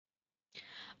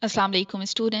Assalamu alaikum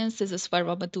students, this is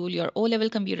Farwa Batul, your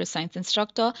O-level computer science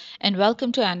instructor, and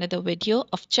welcome to another video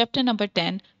of chapter number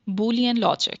 10, Boolean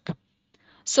logic.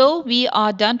 So we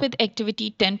are done with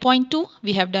activity 10.2.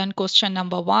 We have done question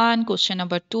number 1, question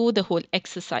number 2, the whole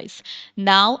exercise.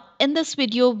 Now in this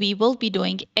video, we will be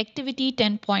doing activity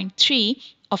 10.3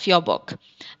 of your book.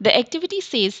 The activity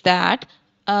says that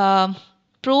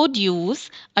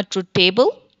produce a truth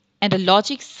table and a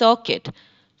logic circuit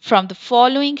from the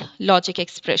following logic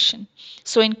expression.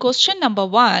 So in question number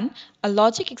 1, a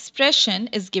logic expression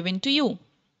is given to you.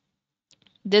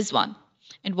 This one.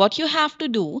 And what you have to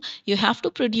do, you have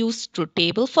to produce truth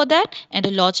table for that and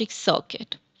a logic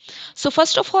circuit. So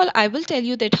first of all, I will tell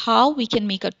you that how we can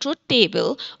make a truth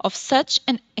table of such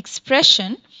an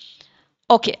expression.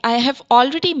 Okay, I have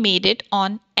already made it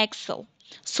on Excel.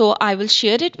 So I will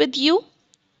share it with you.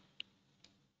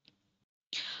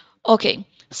 Okay,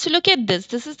 so look at this.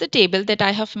 This is the table that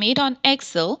I have made on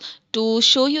Excel to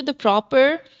show you the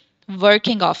proper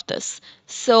working of this.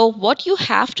 So what you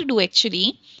have to do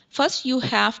actually, first you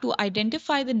have to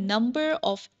identify the number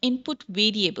of input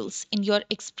variables in your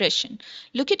expression.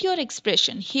 Look at your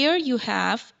expression. Here you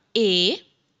have A,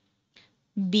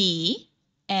 B,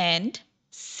 and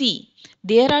C.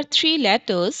 There are three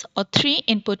letters or three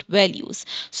input values.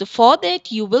 So for that,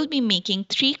 you will be making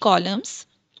three columns,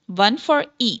 one for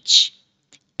each.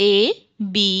 A,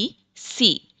 B,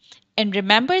 C. And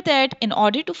remember that in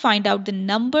order to find out the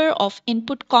number of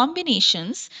input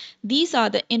combinations, these are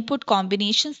the input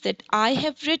combinations that I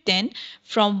have written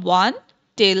from 1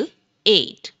 till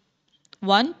 8.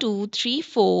 1, 2, 3,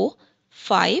 4,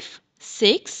 5,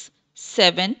 6,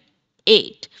 7,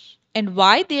 8. And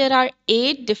why there are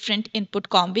 8 different input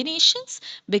combinations?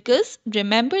 Because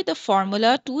remember the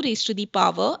formula 2 raised to the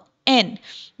power n,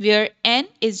 where n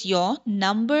is your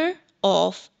number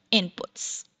of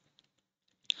inputs.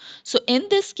 So in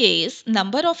this case,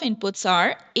 number of inputs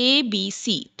are A, B,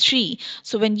 C, 3.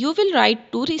 So when you will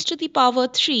write 2 raised to the power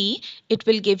 3, it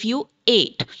will give you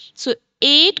 8. So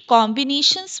 8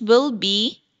 combinations will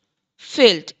be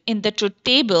filled in the truth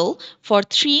table for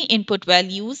 3 input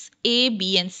values A,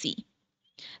 B, and C.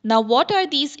 Now what are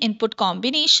these input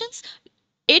combinations?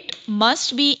 It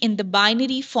must be in the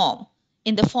binary form,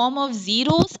 in the form of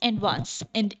zeros and ones,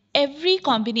 and every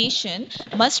combination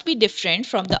must be different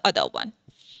from the other one.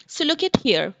 So look at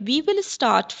here, we will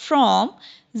start from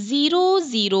 0,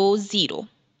 0, 0.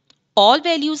 All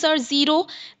values are 0,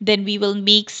 then we will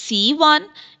make C1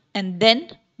 and then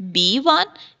B1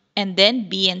 and then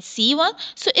B and C1.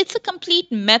 So it's a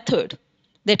complete method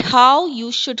that how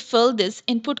you should fill this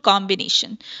input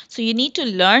combination. So you need to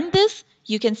learn this.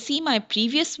 You can see my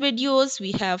previous videos.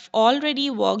 We have already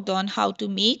worked on how to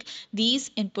make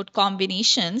these input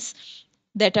combinations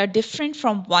that are different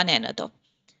from one another.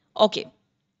 Okay.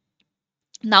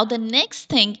 Now the next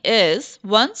thing is,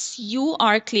 once you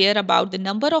are clear about the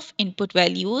number of input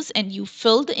values and you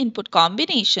fill the input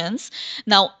combinations,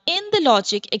 now in the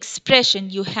logic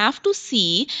expression you have to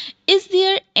see, is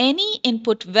there any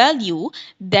input value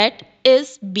that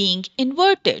is being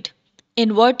inverted?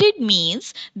 Inverted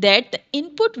means that the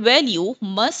input value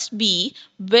must be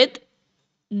with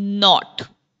not.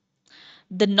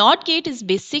 The NOT gate is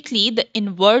basically the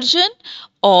inversion,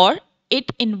 or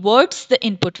it inverts the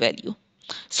input value.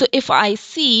 So if I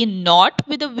see NOT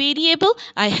with a variable,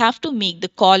 I have to make the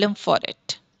column for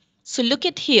it. So look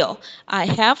at here. I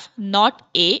have NOT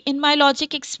A in my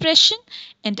logic expression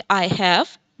and I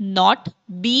have NOT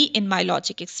B in my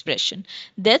logic expression.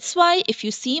 That's why if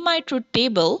you see my truth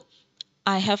table,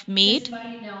 I have made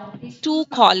two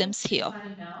columns here.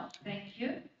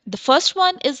 The first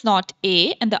one is not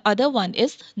A and the other one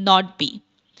is not B.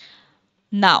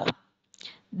 Now,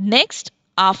 next,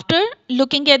 after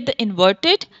looking at the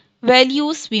inverted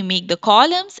values, we make the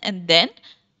columns and then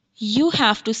you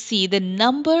have to see the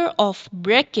number of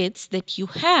brackets that you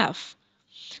have.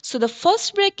 So the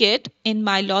first bracket in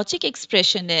my logic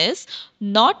expression is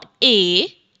not A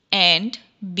and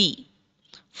B.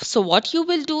 So what you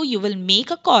will do, you will make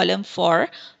a column for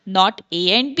not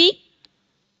A and B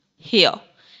here.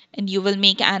 And you will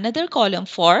make another column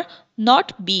for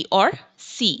not B or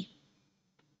C.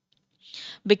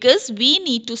 Because we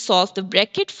need to solve the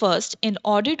bracket first in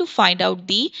order to find out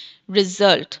the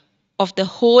result of the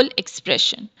whole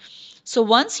expression. So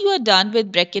once you are done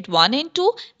with bracket 1 and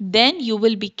 2, then you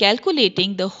will be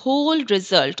calculating the whole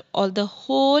result or the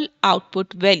whole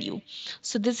output value.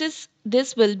 So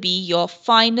this will be your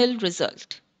final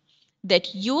result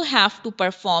that you have to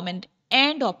perform an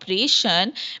AND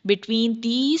operation between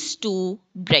these two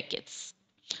brackets.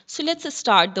 So let's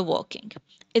start the working.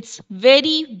 It's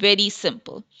very, very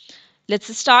simple.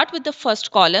 Let's start with the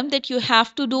first column that you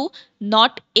have to do,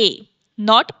 not A.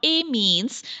 Not A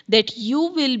means that you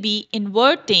will be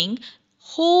inverting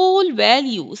whole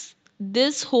values,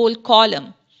 this whole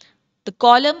column. The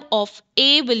column of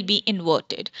A will be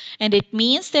inverted, and it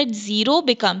means that 0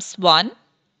 becomes 1,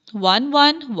 1,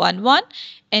 1, 1, 1,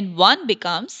 and 1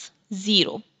 becomes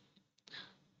 0.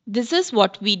 This is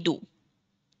what we do.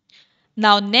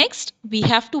 Now next we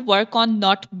have to work on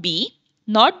not B.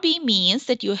 Not B means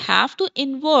that you have to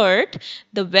invert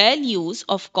the values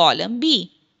of column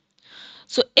B.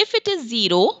 So if it is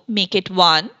 0, make it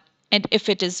 1, and if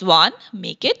it is 1,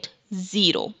 make it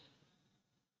 0.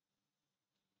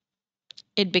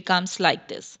 It becomes like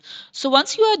this. So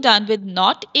once you are done with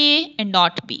not A and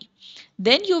not B,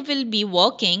 then you will be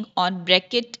working on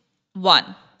bracket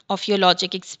 1 of your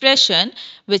logic expression,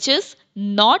 which is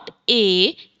not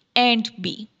A and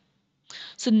B.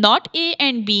 So not A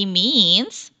and B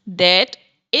means that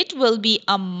it will be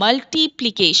a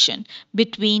multiplication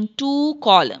between two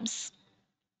columns.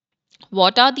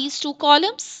 What are these two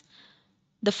columns?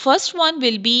 The first one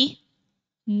will be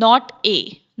not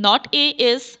A. Not A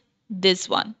is this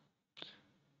one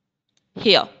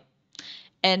here,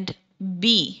 and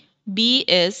B. B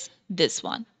is this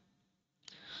one.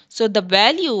 So the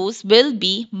values will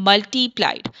be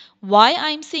multiplied. Why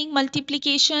I'm saying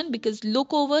multiplication? Because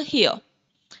look over here.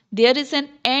 There is an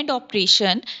AND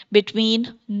operation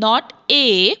between not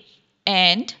A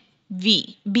and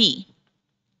B.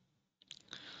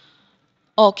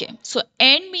 Okay, so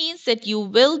AND means that you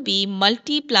will be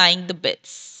multiplying the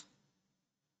bits.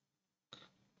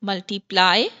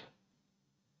 Multiply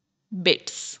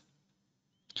bits.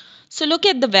 So look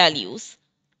at the values.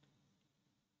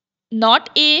 Not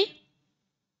A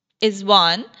is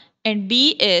 1 and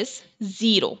B is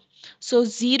 0. So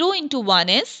 0 into 1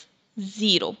 is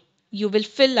 0. You will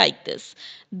fill like this.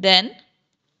 Then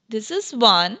this is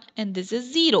 1 and this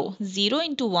is 0. 0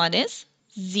 into 1 is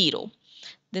 0.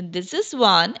 Then this is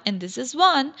 1 and this is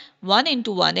 1. 1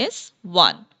 into 1 is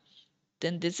 1.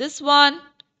 Then this is 1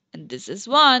 and this is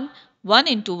 1. 1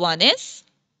 into 1 is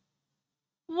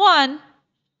 1.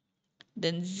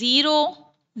 Then 0,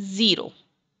 0.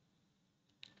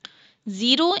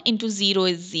 0 into 0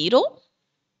 is 0.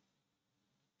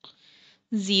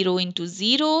 0 into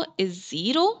 0 is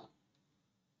 0.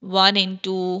 1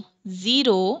 into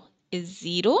 0 is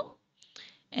 0.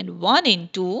 And 1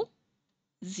 into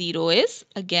 0 is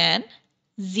again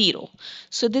 0.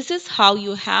 So this is how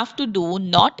you have to do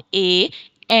not A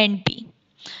and B.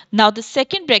 Now the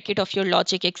second bracket of your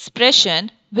logic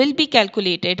expression will be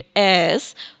calculated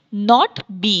as not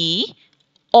B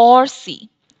or C.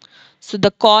 So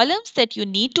the columns that you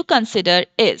need to consider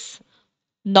is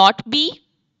not B,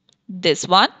 this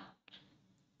one,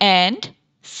 and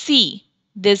C,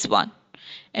 this one.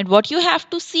 And what you have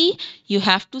to see? You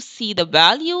have to see the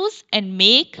values and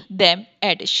make them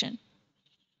addition.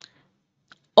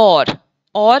 Or.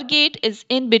 OR gate is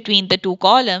in between the two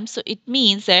columns. So it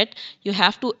means that you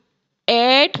have to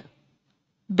add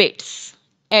bits.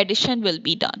 Addition will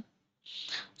be done.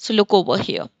 So look over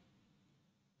here.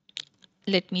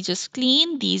 Let me just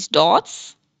clean these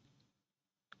dots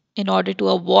in order to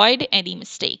avoid any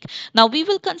mistake. Now we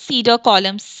will consider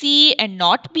column C and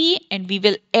not B, and we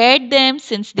will add them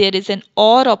since there is an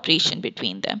OR operation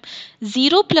between them.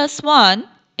 0 plus 1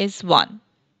 is 1.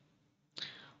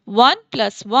 1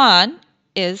 plus 1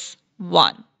 is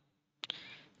 1.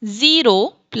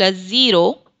 0 plus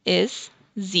 0 is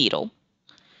 0.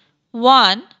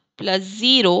 1 plus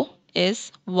 0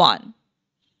 is 1.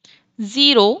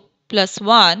 0 plus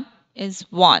 1 is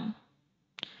 1.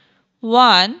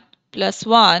 1 plus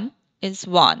 1 is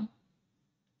 1.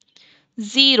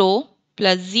 0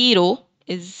 plus 0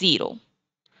 is 0.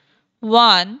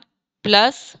 1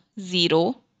 plus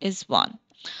 0 is 1.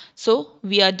 So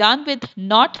we are done with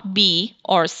not B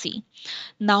or C.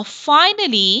 Now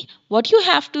finally, what you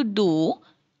have to do,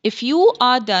 if you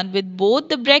are done with both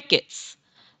the brackets,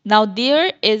 now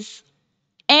there is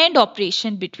AND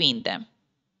operation between them.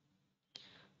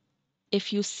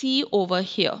 If you see over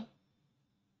here,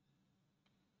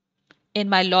 in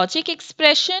my logic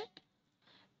expression,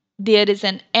 there is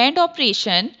an AND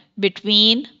operation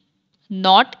between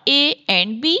not A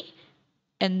and B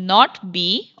and not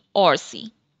B or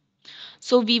C.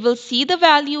 So we will see the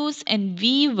values and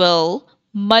we will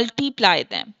multiply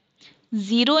them.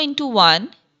 0 into 1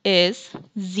 is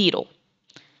 0.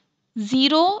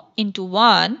 0 into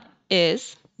 1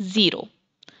 is 0.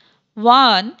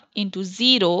 1 into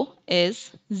 0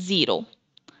 is 0.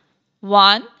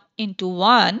 1 into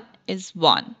 1 is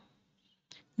 1.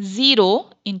 0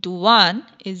 into 1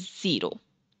 is 0.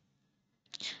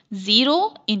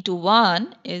 0 into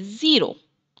 1 is 0.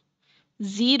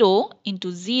 0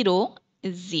 into 0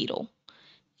 is 0.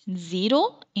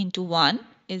 0 into 1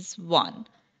 is 1.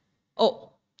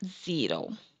 Oh,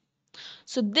 0.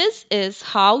 So this is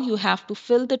how you have to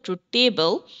fill the truth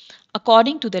table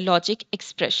according to the logic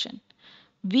expression.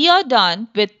 We are done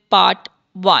with part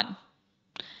 1.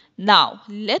 Now,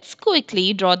 let's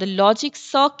quickly draw the logic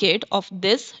circuit of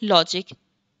this logic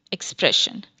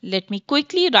expression. Let me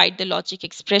quickly write the logic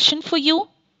expression for you.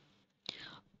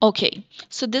 Okay,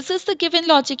 so this is the given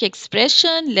logic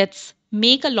expression. Let's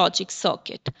make a logic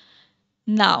circuit.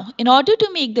 Now, in order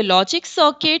to make the logic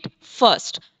circuit,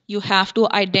 first you have to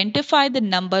identify the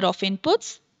number of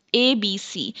inputs A, B,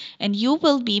 C, and you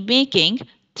will be making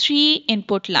 3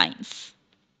 input lines.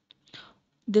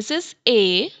 This is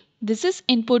A, this is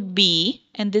input B,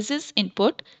 and this is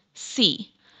input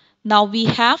C. Now we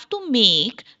have to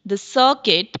make the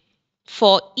circuit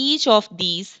for each of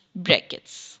these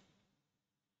brackets.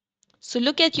 So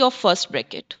look at your first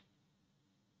bracket.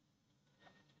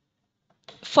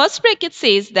 First bracket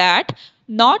says that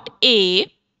not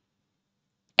A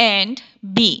and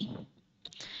B.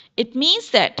 It means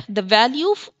that the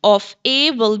value of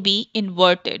A will be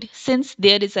inverted since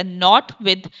there is a not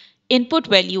with input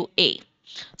value A.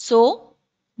 So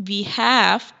we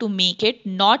have to make it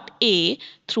not A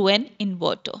through an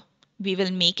inverter. We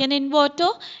will make an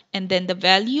inverter and then the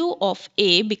value of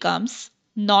A becomes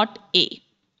not A.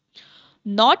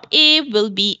 Not A will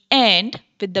be AND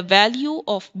with the value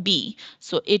of B.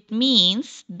 So it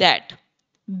means that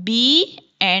B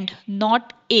and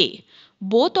not A,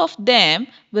 both of them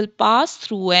will pass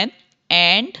through an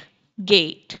AND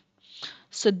gate.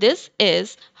 So this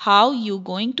is how you're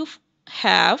going to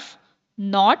have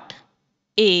not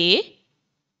A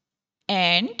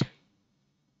and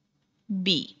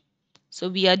B. So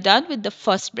we are done with the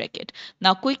first bracket.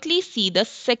 Now quickly see the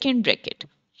second bracket.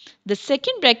 The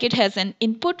second bracket has an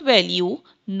input value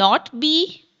not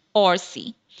B or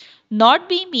C. Not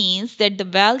B means that the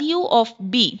value of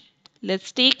B,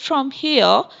 let's take from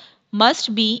here,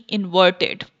 must be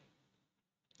inverted.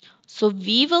 So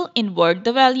we will invert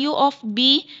the value of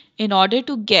B in order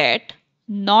to get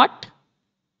not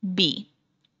B.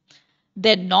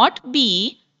 Then not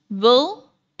B will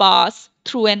pass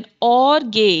through an OR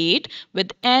gate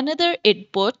with another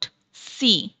input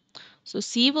C. So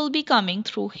C will be coming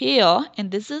through here and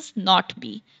this is not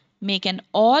B. Make an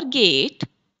OR gate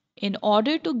in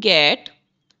order to get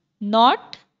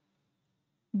not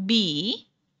B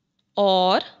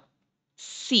or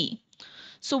C.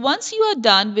 So once you are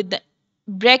done with the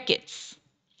brackets,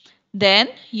 then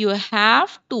you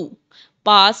have to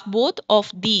pass both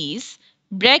of these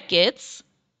brackets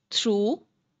through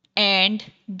AND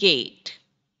gate.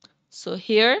 So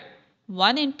here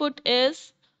one input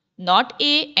is not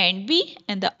A and B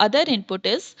and the other input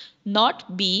is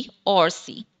not B or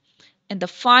C. And the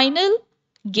final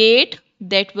gate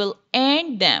that will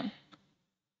AND them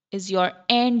is your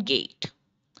AND gate.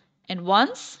 And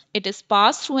once it is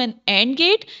passed through an AND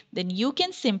gate, then you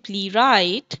can simply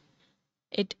write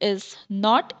it is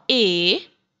not A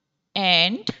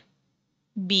and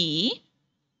B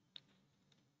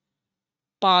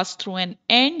passed through an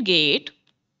AND gate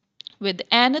with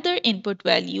another input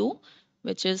value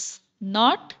which is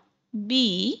not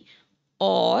B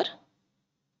or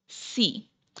C.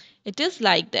 It is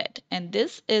like that and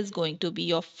this is going to be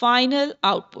your final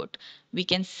output. We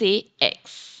can say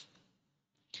X.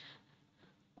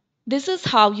 This is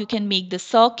how you can make the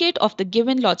circuit of the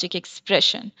given logic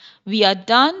expression. We are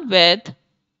done with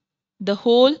the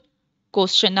whole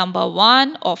question number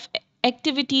 1 of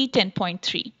activity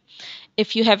 10.3.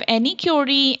 If you have any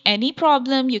query, any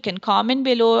problem, you can comment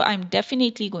below. I'm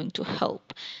definitely going to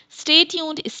help. Stay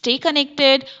tuned, stay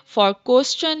connected for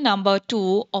question number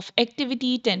 2 of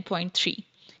activity 10.3.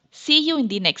 See you in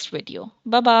the next video.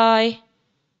 Bye-bye.